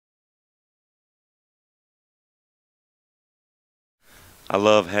I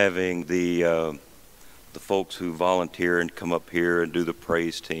love having the folks who volunteer and come up here and do the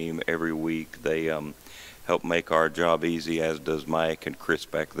praise team every week. They help make our job easy, as does Mike and Chris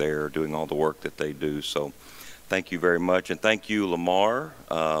back there doing all the work that they do. So thank you very much. And thank you, Lamar,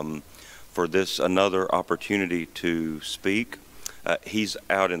 for this another opportunity to speak. He's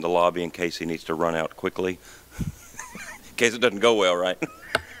out in the lobby in case he needs to run out quickly, in case it doesn't go well, right?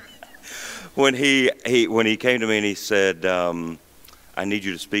 When he came to me and he said, I need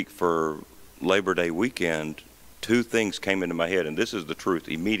you to speak for Labor Day weekend, two things came into my head, and this is the truth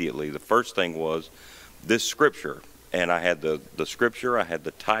immediately. The first thing was this scripture, and I had the scripture, I had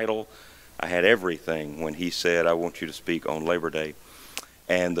the title, I had everything when he said, I want you to speak on Labor Day.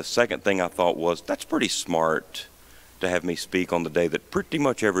 And the second thing I thought was, that's pretty smart to have me speak on the day that pretty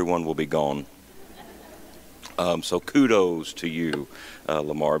much everyone will be gone. So kudos to you,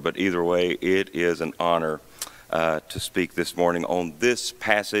 Lamar. But either way, it is an honor to speak this morning on this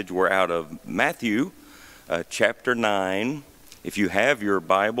passage. We're out of Matthew chapter 9. If you have your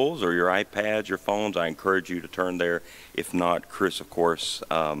Bibles or your iPads, your phones, I encourage you to turn there. If not, Chris, of course,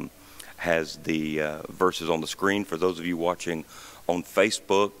 has the verses on the screen. For those of you watching on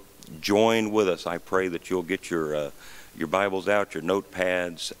Facebook, join with us. I pray that you'll get your Bibles out, your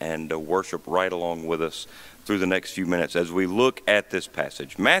notepads, and worship right along with us through the next few minutes as we look at this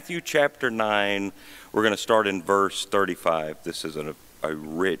passage. Matthew chapter 9, we're going to start in verse 35. This is a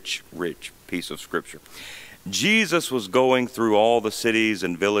rich, rich piece of scripture. Jesus was going through all the cities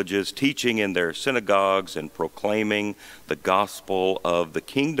and villages, teaching in their synagogues and proclaiming the gospel of the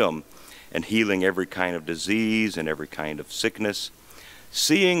kingdom and healing every kind of disease and every kind of sickness.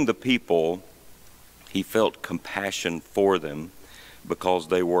 Seeing the people, he felt compassion for them because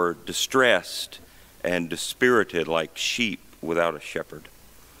they were distressed and dispirited like sheep without a shepherd.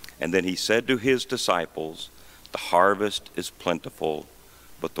 And then he said to his disciples, the harvest is plentiful,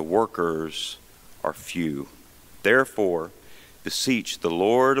 but the workers are few. Therefore, beseech the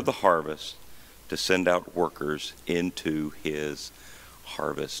Lord of the harvest to send out workers into his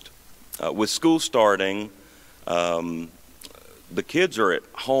harvest. With school starting, the kids are at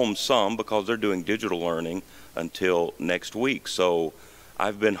home some because they're doing digital learning until next week. So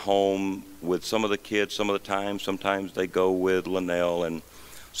I've been home with some of the kids some of the time. Sometimes they go with Linnell, and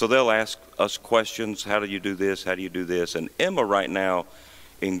so they'll ask us questions. How do you do this? How do you do this? And Emma right now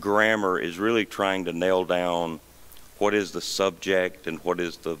in grammar is really trying to nail down what is the subject and what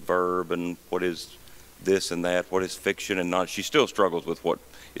is the verb and what is this and that, what is fiction and non. She still struggles with what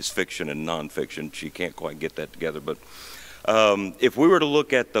is fiction and nonfiction. She can't quite get that together. But if we were to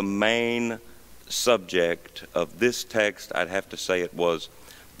look at the main subject of this text, I'd have to say it was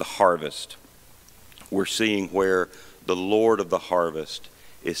the harvest. We're seeing where the Lord of the harvest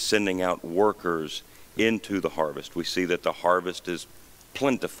is sending out workers into the harvest. We see that the harvest is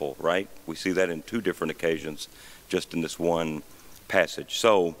plentiful, right? We see that in two different occasions just in this one passage.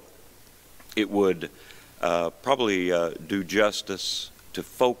 So it would probably do justice to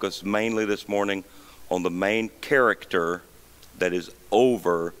focus mainly this morning on the main character that is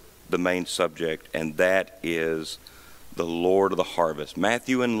over the main subject, and that is the Lord of the harvest.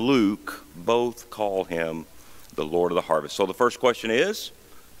 Matthew and Luke both call him the Lord of the harvest. So the first question is,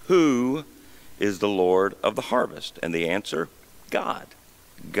 who is the Lord of the harvest? And the answer, God.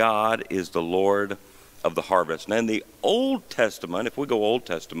 God is the Lord of the harvest. And in the Old Testament, if we go Old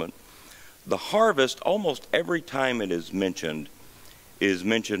Testament, the harvest, almost every time it is mentioned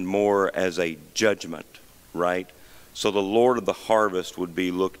more as a judgment, right? So the Lord of the harvest would be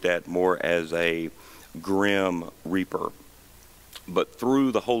looked at more as a grim reaper. But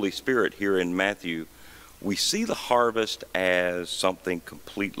through the Holy Spirit here in Matthew, we see the harvest as something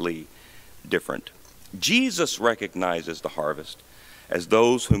completely different. Jesus recognizes the harvest as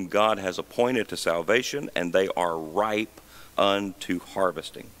those whom God has appointed to salvation, and they are ripe unto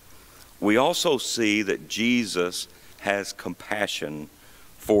harvesting. We also see that Jesus has compassion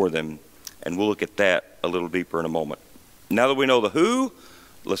for them, and we'll look at that a little deeper in a moment. Now that we know the who,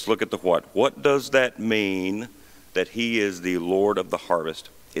 let's look at the what. What does that mean that he is the Lord of the harvest?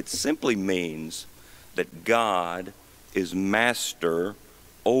 It simply means that God is master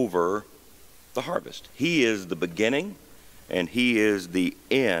over the harvest. He is the beginning and he is the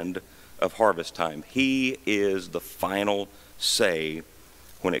end of harvest time. He is the final say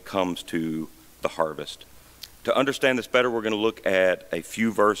when it comes to the harvest. To understand this better, we're going to look at a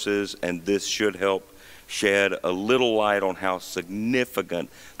few verses, and this should help shed a little light on how significant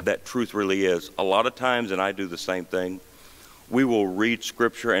that truth really is. A lot of times, and I do the same thing, we will read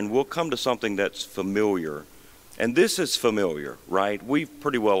scripture and we'll come to something that's familiar. And this is familiar, right? We've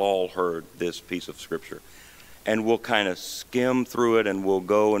pretty well all heard this piece of scripture. and we'll kind of skim through it, and we'll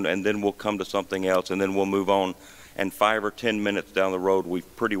go, and then we'll come to something else, and then we'll move on. And 5 or 10 minutes down the road,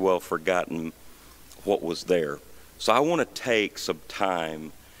 we've pretty well forgotten what was there. So I want to take some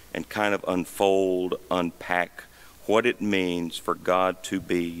time and kind of unfold, unpack what it means for God to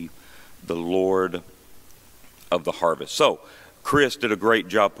be the Lord of the harvest. So Chris did a great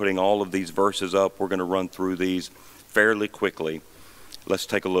job putting all of these verses up. We're going to run through these fairly quickly. Let's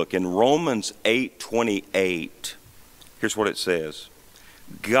take a look. In Romans 8:28, here's what it says.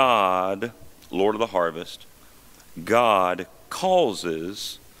 God, Lord of the harvest, God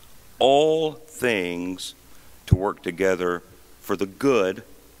causes all things to work together for the good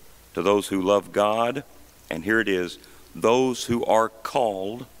to those who love God. And here it is, those who are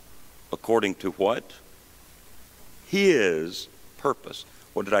called according to what? His purpose.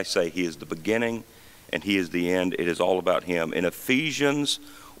 What did I say? He is the beginning and he is the end. It is all about him. In Ephesians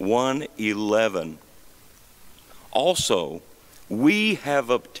 1:11, also, we have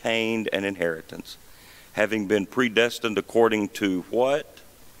obtained an inheritance, having been predestined according to what?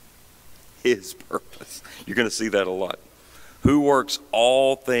 His purpose. You're going to see that a lot. Who works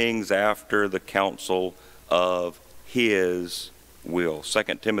all things after the counsel of his will.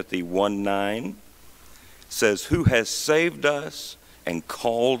 2 Timothy 1:9 says, who has saved us and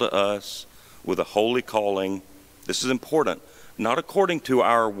called us with a holy calling. This is important. Not according to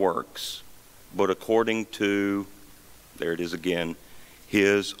our works, but according to, there it is again,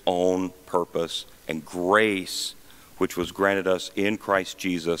 his own purpose and grace, which was granted us in Christ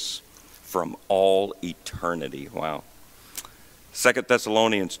Jesus from all eternity. Wow. 2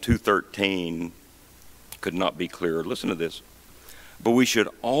 Thessalonians 2:13 could not be clearer. Listen to this. But we should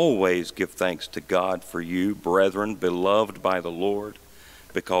always give thanks to God for you, brethren, beloved by the Lord,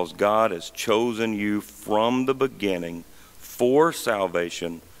 because God has chosen you from the beginning for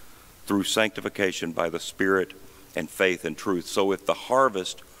salvation through sanctification by the Spirit and faith and truth. So if the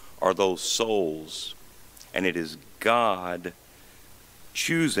harvest are those souls, and it is God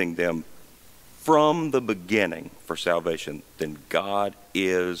choosing them from the beginning for salvation, then God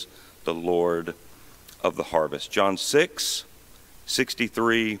is the Lord of the harvest. John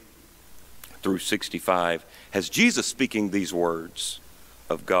 6:63 through 65 has Jesus speaking these words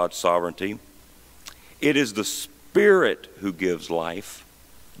of God's sovereignty. It is the Spirit who gives life.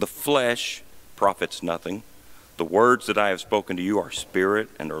 The flesh profits nothing. The words that I have spoken to you are spirit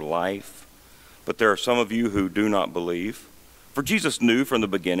and are life. But there are some of you who do not believe. For Jesus knew from the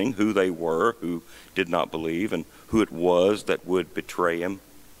beginning who they were who did not believe and who it was that would betray him.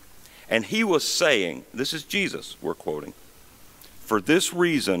 And he was saying, this is Jesus we're quoting, for this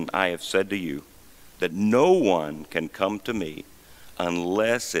reason I have said to you that no one can come to me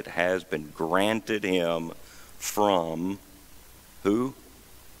unless it has been granted him from who?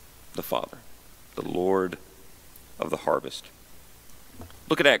 The Father, the Lord of the harvest.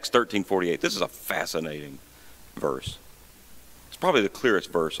 Look at Acts 13:48. This is a fascinating verse. It's probably the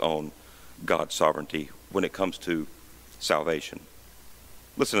clearest verse on God's sovereignty when it comes to salvation.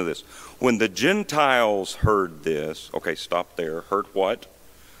 Listen to this. When the Gentiles heard this, okay, stop there. Heard what?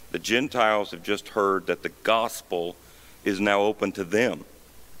 The Gentiles have just heard that the gospel is now open to them,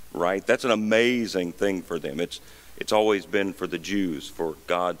 right? That's an amazing thing for them. It's always been for the Jews, for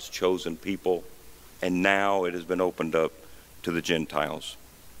God's chosen people, and now it has been opened up to the Gentiles.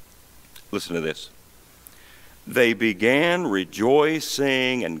 Listen to this. They began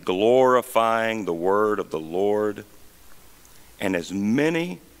rejoicing and glorifying the word of the Lord, and as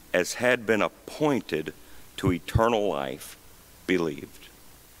many as had been appointed to eternal life believed.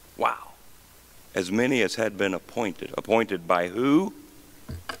 Wow. As many as had been appointed. Appointed by who?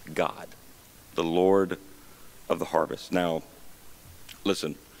 God, the Lord of the harvest. Now,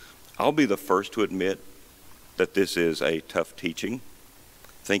 listen, I'll be the first to admit that this is a tough teaching.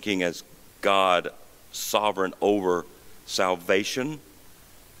 Thinking as God sovereign over salvation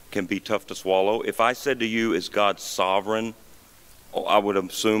can be tough to swallow. If I said to you, is God sovereign? I would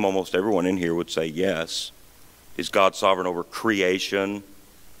assume almost everyone in here would say yes. Is God sovereign over creation?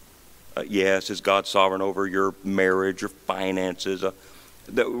 Yes. Is God sovereign over your marriage, your finances?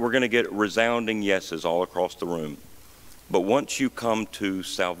 We're going to get resounding yeses all across the room. But once you come to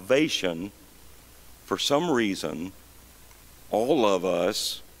salvation, for some reason, all of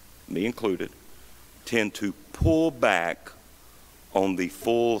us, me included, tend to pull back on the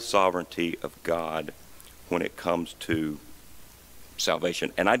full sovereignty of God when it comes to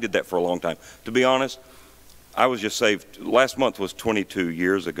salvation. And I did that for a long time. To be honest, I was just saved. Last month was 22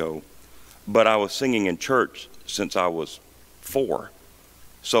 years ago, but I was singing in church since I was 4.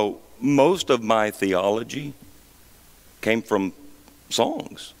 So most of my theology came from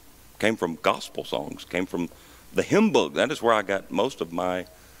songs, came from gospel songs, came from the hymn book. That is where I got most of my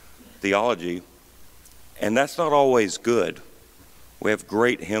theology. And that's not always good. We have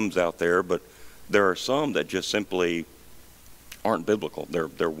great hymns out there, but there are some that just simply aren't biblical.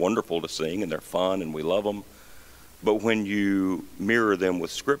 They're wonderful to sing, and they're fun, and we love them. But when you mirror them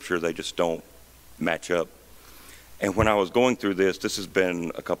with Scripture, they just don't match up. And when I was going through this has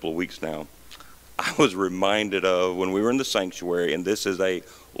been a couple of weeks now, I was reminded of when we were in the sanctuary, and this is a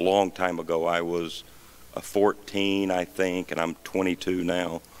long time ago. I was 14, I think, and I'm 22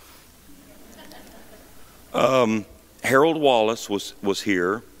 now. Harold Wallace was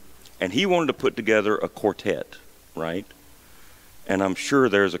here, and he wanted to put together a quartet, right? And I'm sure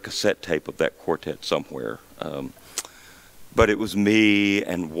there's a cassette tape of that quartet somewhere. But it was me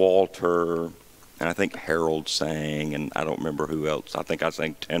and Walter, and I think Harold sang, and I don't remember who else. I think I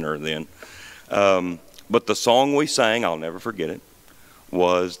sang tenor then. But the song we sang, I'll never forget it,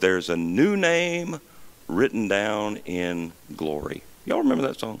 was "There's a New Name Written Down in Glory." Y'all remember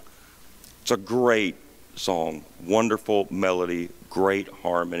that song? It's a great song, wonderful melody, great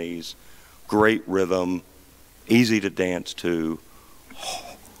harmonies, great rhythm, easy to dance to,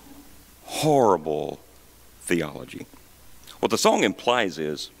 horrible theology. What the song implies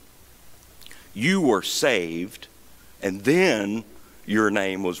is you were saved, and then your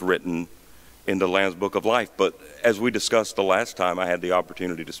name was written in the Lamb's Book of Life. But as we discussed the last time I had the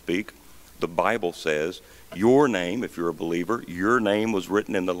opportunity to speak, the Bible says your name, if you're a believer, your name was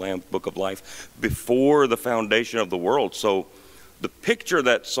written in the Lamb's Book of Life before the foundation of the world. So the picture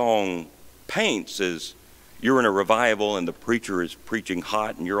that song paints is you're in a revival and the preacher is preaching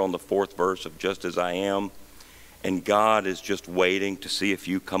hot and you're on the 4th verse of "Just As I Am," and God is just waiting to see if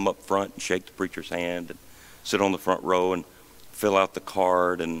you come up front and shake the preacher's hand and sit on the front row and fill out the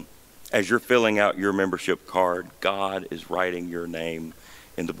card. And as you're filling out your membership card, God is writing your name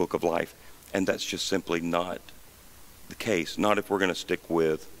in the Book of Life. And that's just simply not the case, not if we're going to stick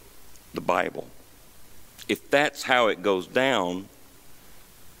with the Bible. If that's how it goes down,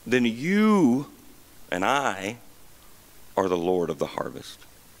 then you and I are the Lord of the harvest,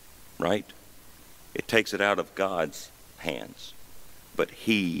 right? It takes it out of God's hands, but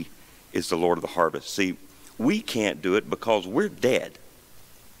He is the Lord of the harvest. See, we can't do it because we're dead,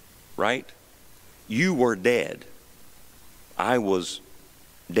 right? You were dead. I was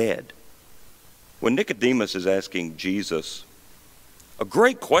dead. When Nicodemus is asking Jesus a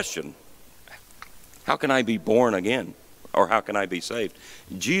great question, how can I be born again? Or how can I be saved?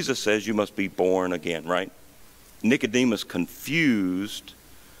 Jesus says you must be born again, right? Nicodemus, confused,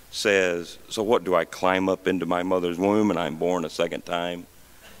 says, so what, do I climb up into my mother's womb and I'm born a second time?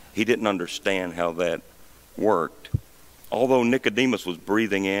 He didn't understand how that worked. Although Nicodemus was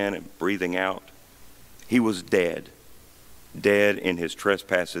breathing in and breathing out, he was dead. Dead in his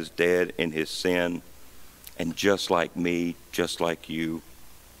trespasses, dead in his sin, and just like me, just like you,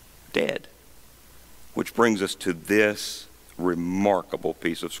 dead. Which brings us to this remarkable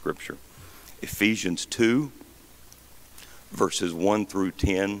piece of Scripture. Ephesians 2, verses 1 through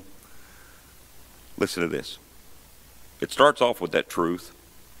 10. Listen to this. It starts off with that truth.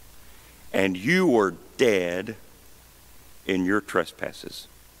 And you were dead in your trespasses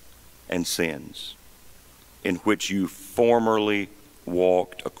and sins, in which you formerly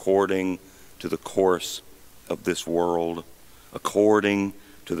walked according to the course of this world, according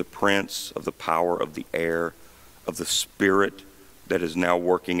to the prince of the power of the air, of the spirit that is now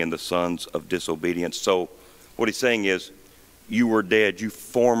working in the sons of disobedience. So what he's saying is, you were dead. You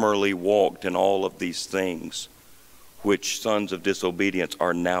formerly walked in all of these things which sons of disobedience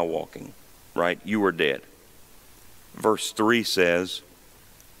are now walking, right? You were dead. Verse 3 says,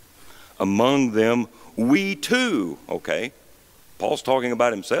 among them we too, okay, Paul's talking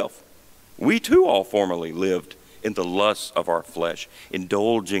about himself. We too all formerly lived in the lusts of our flesh,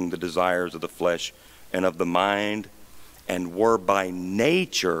 indulging the desires of the flesh and of the mind, and were by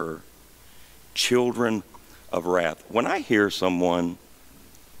nature children of wrath. When I hear someone,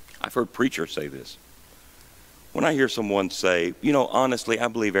 I've heard preachers say this, when I hear someone say, you know, honestly, I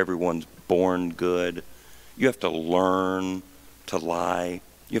believe everyone's born good. You have to learn to lie.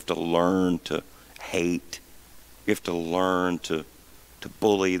 You have to learn to hate. You have to learn to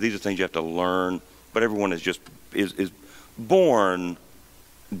bully. These are things you have to learn. But everyone is just is born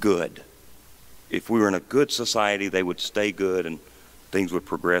good. If we were in a good society, they would stay good and things would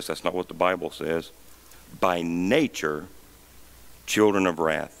progress. That's not what the Bible says. By nature, children of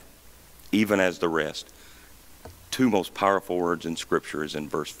wrath, even as the rest. Two most powerful words in Scripture is in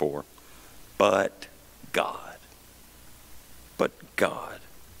verse 4. But God,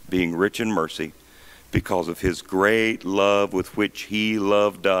 being rich in mercy, because of his great love with which he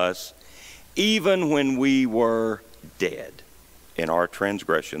loved us, even when we were dead in our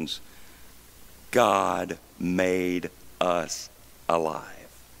transgressions, God made us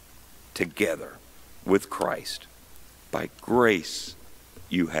alive together with Christ. By grace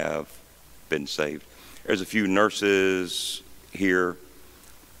you have been saved. There's a few nurses here.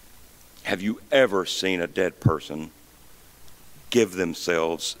 Have you ever seen a dead person give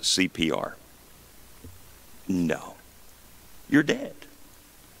themselves CPR? No. You're dead.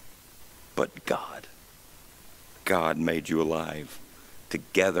 But God made you alive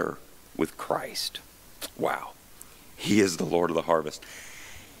together with Christ. Wow. He is the Lord of the harvest.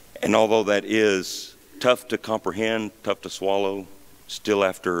 And although that is tough to comprehend, tough to swallow, still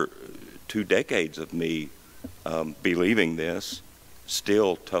after 2 decades of me believing this,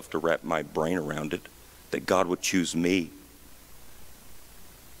 still tough to wrap my brain around it, that God would choose me.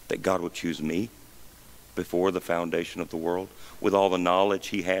 That God would choose me before the foundation of the world, with all the knowledge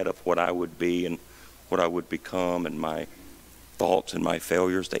he had of what I would be and what I would become and my faults and my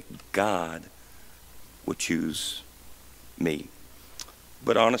failures, that God would choose me.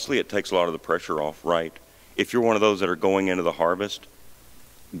 But honestly, it takes a lot of the pressure off, right? If you're one of those that are going into the harvest,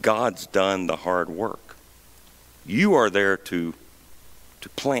 God's done the hard work. You are there to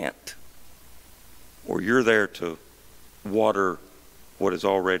plant, or you're there to water what has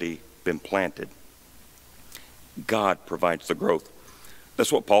already been planted. God provides the growth.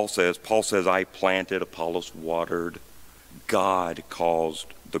 That's what Paul says. Paul says, I planted, Apollos watered. God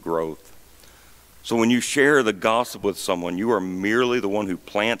caused the growth. So when you share the gospel with someone, you are merely the one who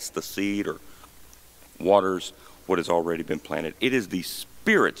plants the seed or waters what has already been planted. It is the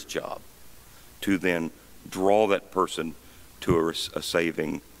Spirit's job to then draw that person to a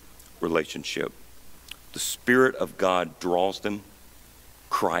saving relationship. The Spirit of God draws them.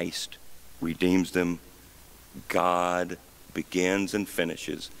 Christ redeems them. God begins and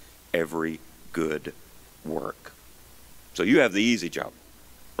finishes every good work. So you have the easy job,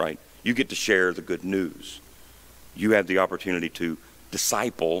 right? You get to share the good news. You have the opportunity to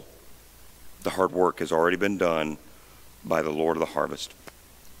disciple. The hard work has already been done by the Lord of the harvest.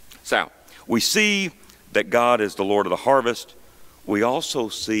 So we see that God is the Lord of the harvest. We also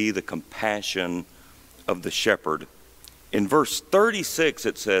see the compassion of the shepherd. In verse 36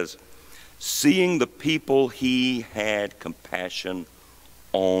 it says, seeing the people, he had compassion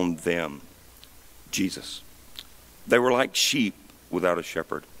on them. Jesus. They were like sheep without a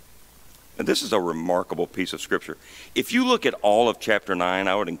shepherd. And this is a remarkable piece of scripture. If you look at all of chapter 9,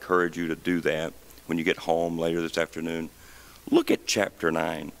 I would encourage you to do that when you get home later this afternoon. Look at chapter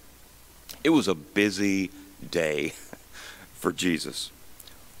 9. It was a busy day for Jesus.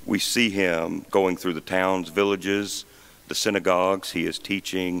 We see him going through the towns, villages, the synagogues. He is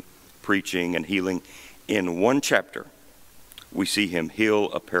teaching, preaching, and healing. In one chapter, we see him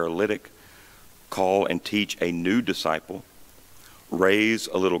heal a paralytic, call and teach a new disciple, raise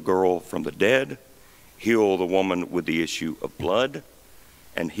a little girl from the dead, heal the woman with the issue of blood,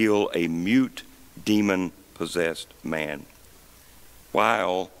 and heal a mute, demon-possessed man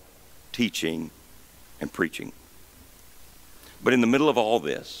while teaching and preaching. But in the middle of all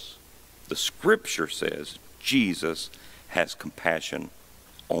this, the scripture says Jesus has compassion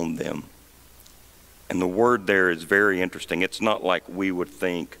on them. And the word there is very interesting. It's not like we would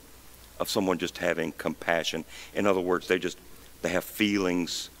think of someone just having compassion. In other words, they have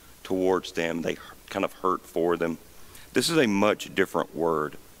feelings towards them. They kind of hurt for them. This is a much different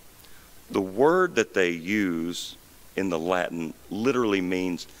word. The word that they use in the Latin literally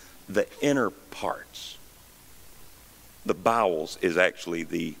means the inner parts. The bowels is actually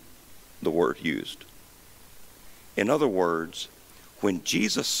the word used. In other words, when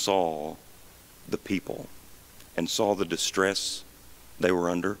Jesus saw the people and saw the distress they were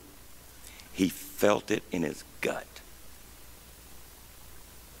under, he felt it in his gut.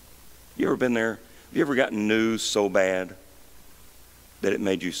 You ever been there? Have you ever gotten news so bad that it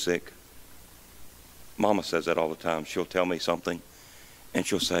made you sick? Mama says that all the time. She'll tell me something and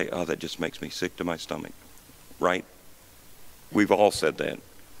she'll say, oh, that just makes me sick to my stomach. Right? We've all said that.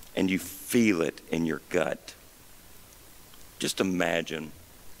 And you feel it in your gut. Just imagine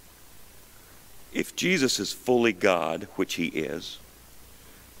if Jesus is fully God, which he is,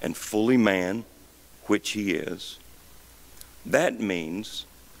 and fully man, which he is, that means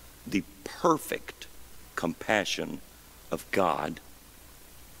the perfect compassion of God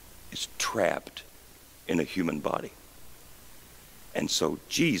is trapped in a human body. And so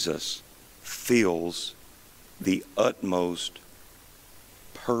Jesus feels the utmost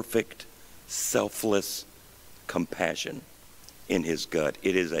perfect, selfless compassion in his gut.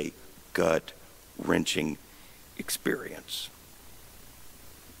 It is a gut-wrenching experience.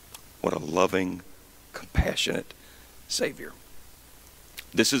 What a loving, compassionate Savior.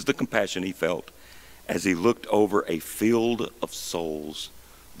 This is the compassion he felt as he looked over a field of souls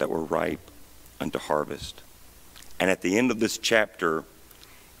that were ripe unto harvest. And at the end of this chapter,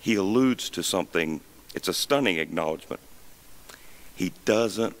 he alludes to something. It's a stunning acknowledgement. He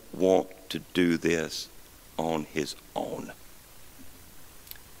doesn't want to do this on his own.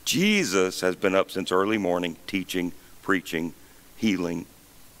 Jesus has been up since early morning, teaching, preaching, healing.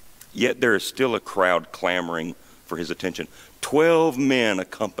 Yet there is still a crowd clamoring for his attention. 12 men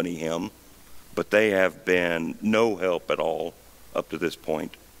accompany him, but they have been no help at all up to this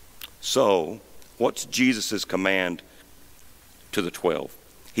point. So, what's Jesus' command to the 12?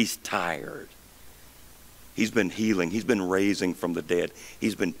 He's tired. He's been healing. He's been raising from the dead.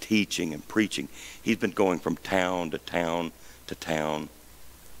 He's been teaching and preaching. He's been going from town to town to town.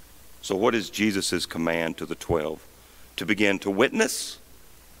 So what is Jesus' command to the 12? To begin to witness?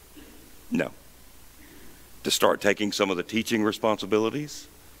 No. To start taking some of the teaching responsibilities?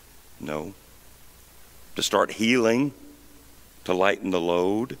 No. To start healing? To lighten the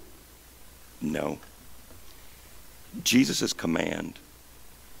load? No. Jesus' command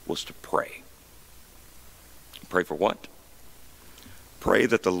was to pray. Pray for what? Pray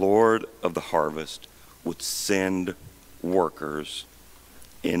that the Lord of the harvest would send workers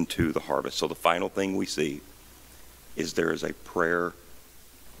into the harvest. So the final thing we see is there is a prayer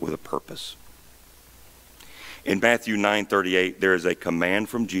with a purpose. In Matthew 9:38, there is a command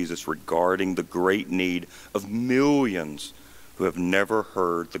from Jesus regarding the great need of millions who have never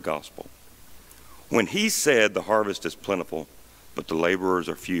heard the gospel. When he said the harvest is plentiful, but the laborers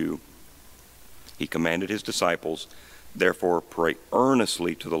are few, he commanded his disciples, therefore pray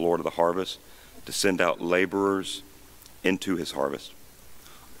earnestly to the Lord of the harvest to send out laborers into his harvest.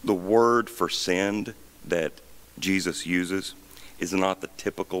 The word for send that Jesus uses is not the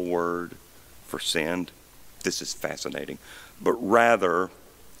typical word for send. This is fascinating. But rather,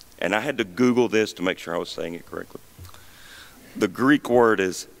 and I had to Google this to make sure I was saying it correctly. The Greek word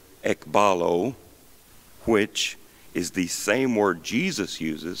is ekbalo, which is the same word Jesus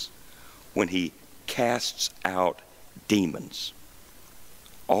uses when he casts out demons.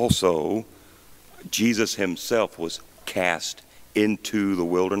 Also, Jesus himself was cast into the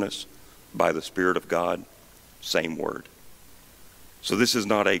wilderness by the Spirit of God. Same word. So this is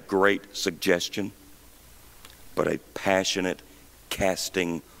not a great suggestion, but a passionate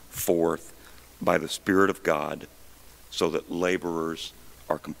casting forth by the Spirit of God so that laborers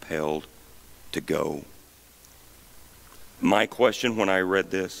are compelled to go. My question when I read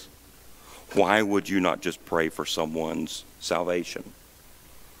this, why would you not just pray for someone's salvation?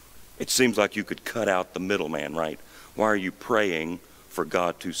 It seems like you could cut out the middleman, right? Why are you praying for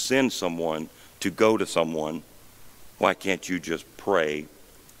God to send someone to go to someone? Why can't you just pray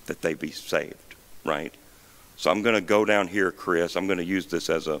that they be saved, right? So I'm going to go down here, Chris. I'm going to use this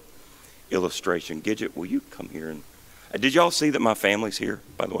as a illustration. Gidget, will you come here? And did y'all see that my family's here,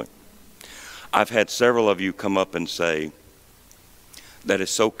 by the way? I've had several of you come up and say, that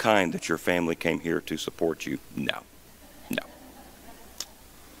is so kind that your family came here to support you. No.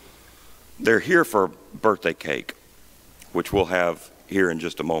 They're here for birthday cake, which we'll have here in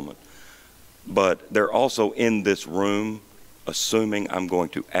just a moment. But they're also in this room, assuming I'm going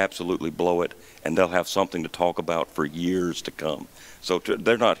to absolutely blow it, and they'll have something to talk about for years to come. So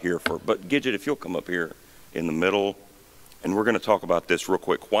they're not here for, but Gidget, if you'll come up here in the middle, and we're going to talk about this real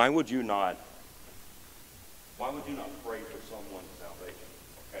quick. Why would you not pray for someone's salvation?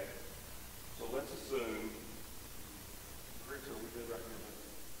 Okay. So let's assume, Chris, are we good right here?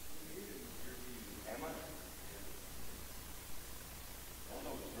 Am I? Oh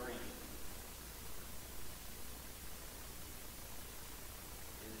no, it's green.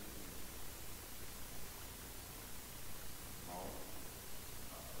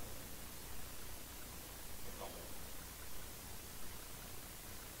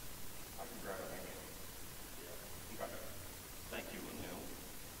 I can grab a hand. Okay. Thank you, Lynell.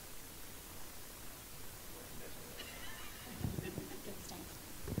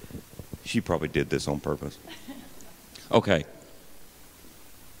 She probably did this on purpose. Okay.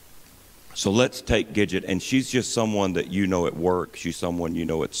 So let's take Gidget, and she's just someone that you know at work. She's someone you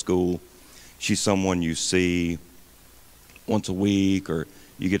know at school. She's someone you see once a week, or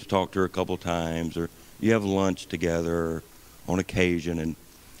you get to talk to her a couple of times, or you have lunch together on occasion. And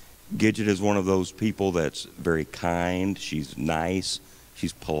Gidget is one of those people that's very kind. She's nice.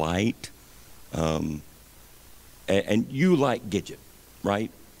 She's polite. And you like Gidget, right?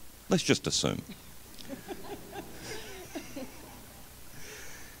 Let's just assume.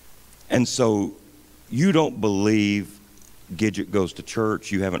 And so you don't believe Gidget goes to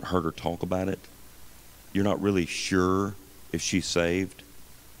church. You haven't heard her talk about it. You're not really sure if she's saved.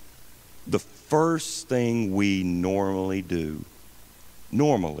 The first thing we normally do,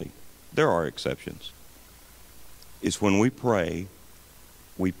 there are exceptions, is when we pray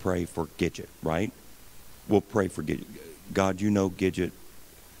for Gidget, right? We'll pray for Gidget. God, you know Gidget.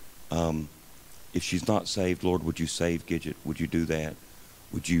 If she's not saved, Lord, would you save Gidget? Would you do that?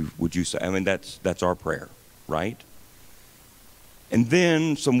 Would you say? I mean, that's our prayer, right? And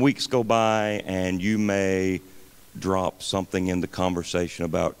then some weeks go by, and you may drop something in the conversation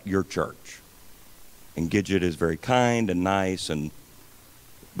about your church. And Gidget is very kind and nice,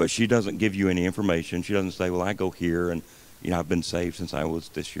 but she doesn't give you any information. She doesn't say, well, I go here, and I've been saved since I was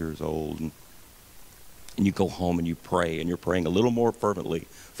this years old. And you go home and you pray, and you're praying a little more fervently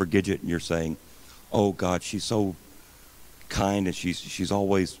for Gidget, and you're saying, oh, God, she's so kind, and she's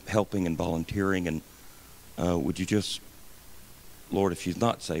always helping and volunteering, and would you just, Lord, if she's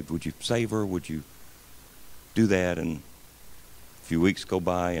not saved, would you save her? Would you do that? And a few weeks go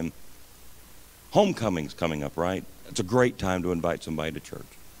by, and homecoming's coming up, right? It's a great time to invite somebody to church.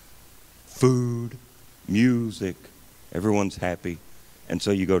 Food, music, everyone's happy. And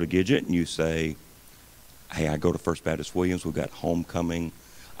so you go to Gidget and you say, hey, I go to First Baptist Williams. We've got homecoming.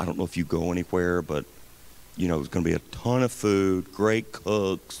 I don't know if you go anywhere, but, there's going to be a ton of food, great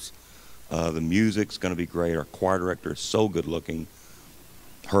cooks. The music's going to be great. Our choir director is so good looking.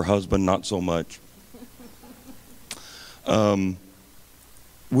 Her husband, not so much.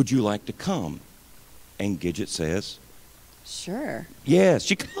 Would you like to come? And Gidget says, sure. Yes,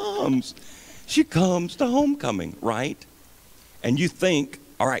 she comes. She comes to homecoming, right? And you think,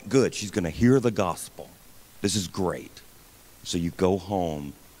 all right, good. She's going to hear the gospel. This is great. So you go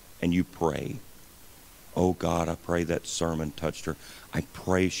home and you pray. Oh, God, I pray that sermon touched her. I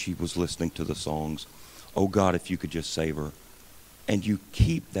pray she was listening to the songs. Oh, God, if you could just save her. And you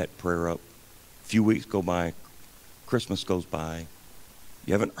keep that prayer up. A few weeks go by. Christmas goes by.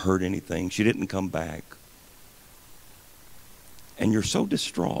 You haven't heard anything. She didn't come back. And you're so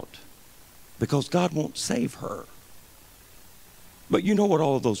distraught because God won't save her. But you know what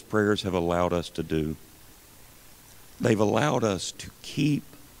all of those prayers have allowed us to do? They've allowed us to keep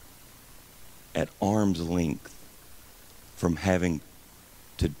at arm's length from having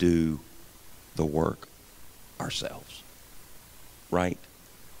to do the work ourselves. Right?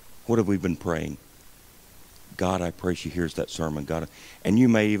 What have we been praying? God, I pray she hears that sermon. God, and you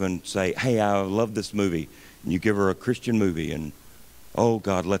may even say, hey, I love this movie. And you give her a Christian movie, and oh,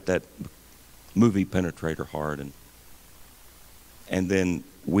 God, let that movie penetrate her heart. And then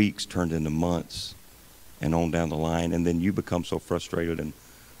weeks turned into months and on down the line, and then you become so frustrated and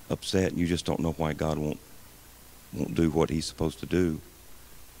upset, and you just don't know why God won't do what he's supposed to do.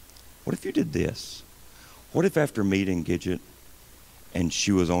 What if you did this? What if after meeting Gidget and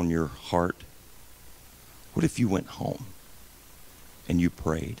she was on your heart, what if you went home and you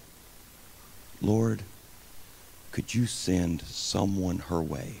prayed, Lord, could you send someone her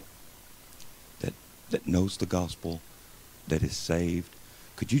way that knows the gospel, that is saved?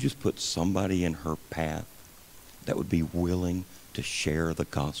 Could you just put somebody in her path that would be willing to share the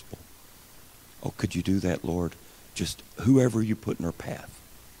gospel? Oh, could you do that, Lord? Just whoever you put in her path.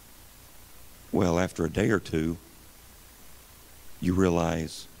 Well, after a day or two, you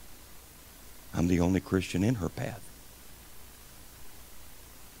realize I'm the only Christian in her path.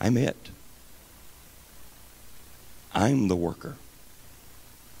 I'm it. I'm the worker.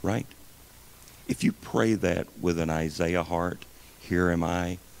 Right? If you pray that with an Isaiah heart, here am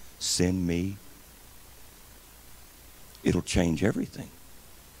I, send me, it'll change everything.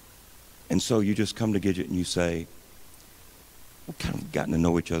 And so you just come to Gidget and you say, we've kind of gotten to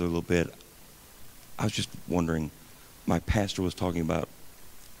know each other a little bit. I was just wondering, my pastor was talking about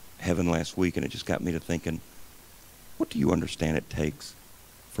heaven last week, and it just got me to thinking, what do you understand it takes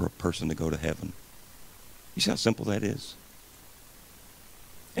for a person to go to heaven? You see how simple that is?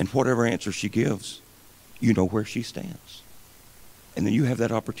 And whatever answer she gives, you know where she stands. And then you have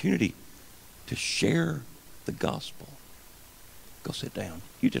that opportunity to share the gospel. Go sit down.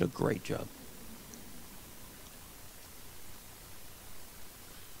 You did a great job.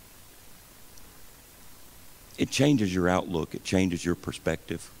 It changes your outlook. It changes your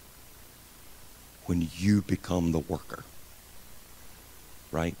perspective when you become the worker.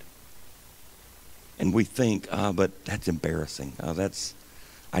 Right? And we think, but that's embarrassing.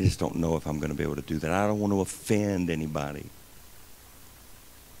 I just don't know if I'm going to be able to do that. I don't want to offend anybody.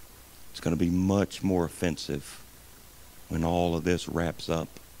 It's going to be much more offensive when all of this wraps up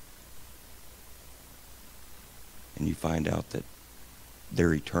and you find out that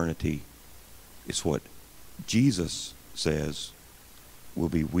their eternity is what Jesus says will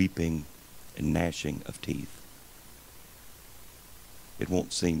be weeping and gnashing of teeth. It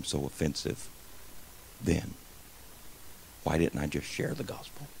won't seem so offensive then. Why didn't I just share the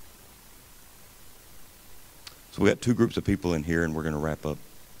gospel? So we got two groups of people in here, and we're going to wrap up.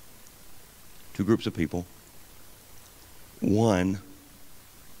 Two groups of people. One,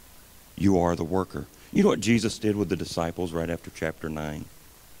 you are the worker. You know what Jesus did with the disciples right after chapter 9?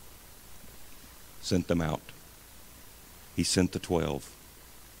 Sent them out. He sent the 12.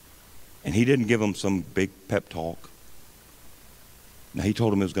 And he didn't give them some big pep talk. Now, he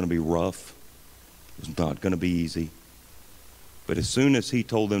told them it was going to be rough. It was not going to be easy. But as soon as he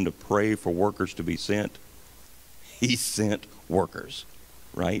told them to pray for workers to be sent, he sent workers,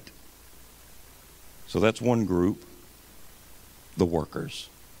 right? So that's one group, the workers.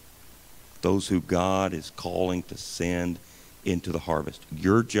 Those who God is calling to send into the harvest.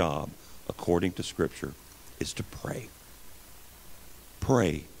 Your job, according to Scripture, is to pray.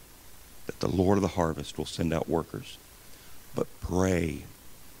 Pray that the Lord of the harvest will send out workers. But pray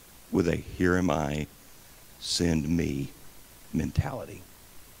with a here am I, send me mentality.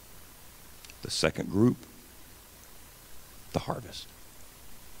 The second group, the harvest.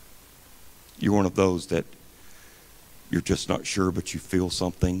 You're one of those that you're just not sure, but you feel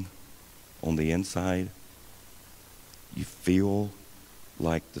something on the inside. You feel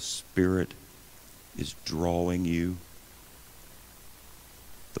like the Spirit is drawing you.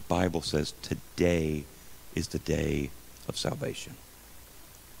 The Bible says today is the day of salvation.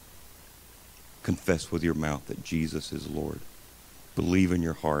 Confess with your mouth that Jesus is Lord. Believe in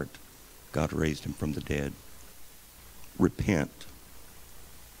your heart God raised him from the dead. Repent,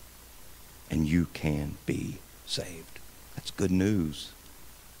 and you can be saved. That's good news.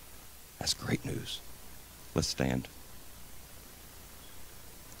 That's great news. Let's stand.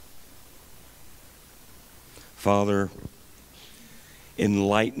 Father,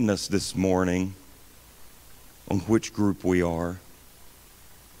 enlighten us this morning on which group we are.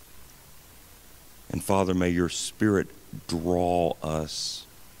 And Father, may your Spirit draw us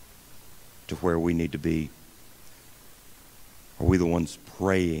to where we need to be. Are we the ones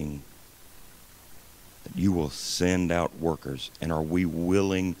praying that you will send out workers? And are we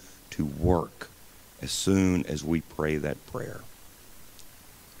willing to work as soon as we pray that prayer?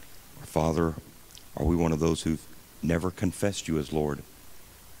 Or Father, are we one of those who've never confessed you as Lord?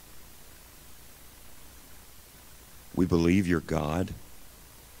 We believe you're God,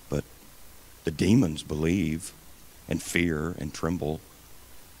 but the demons believe and fear and tremble.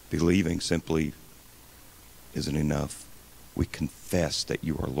 Believing simply isn't enough. We confess that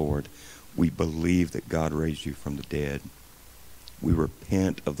you are Lord. We believe that God raised you from the dead. We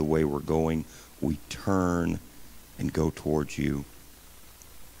repent of the way we're going. We turn and go towards you.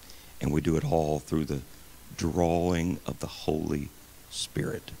 And we do it all through the drawing of the Holy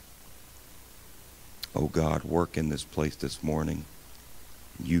Spirit. Oh God, work in this place this morning.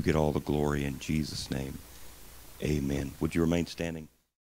 You get all the glory in Jesus' name. Amen. Would you remain standing?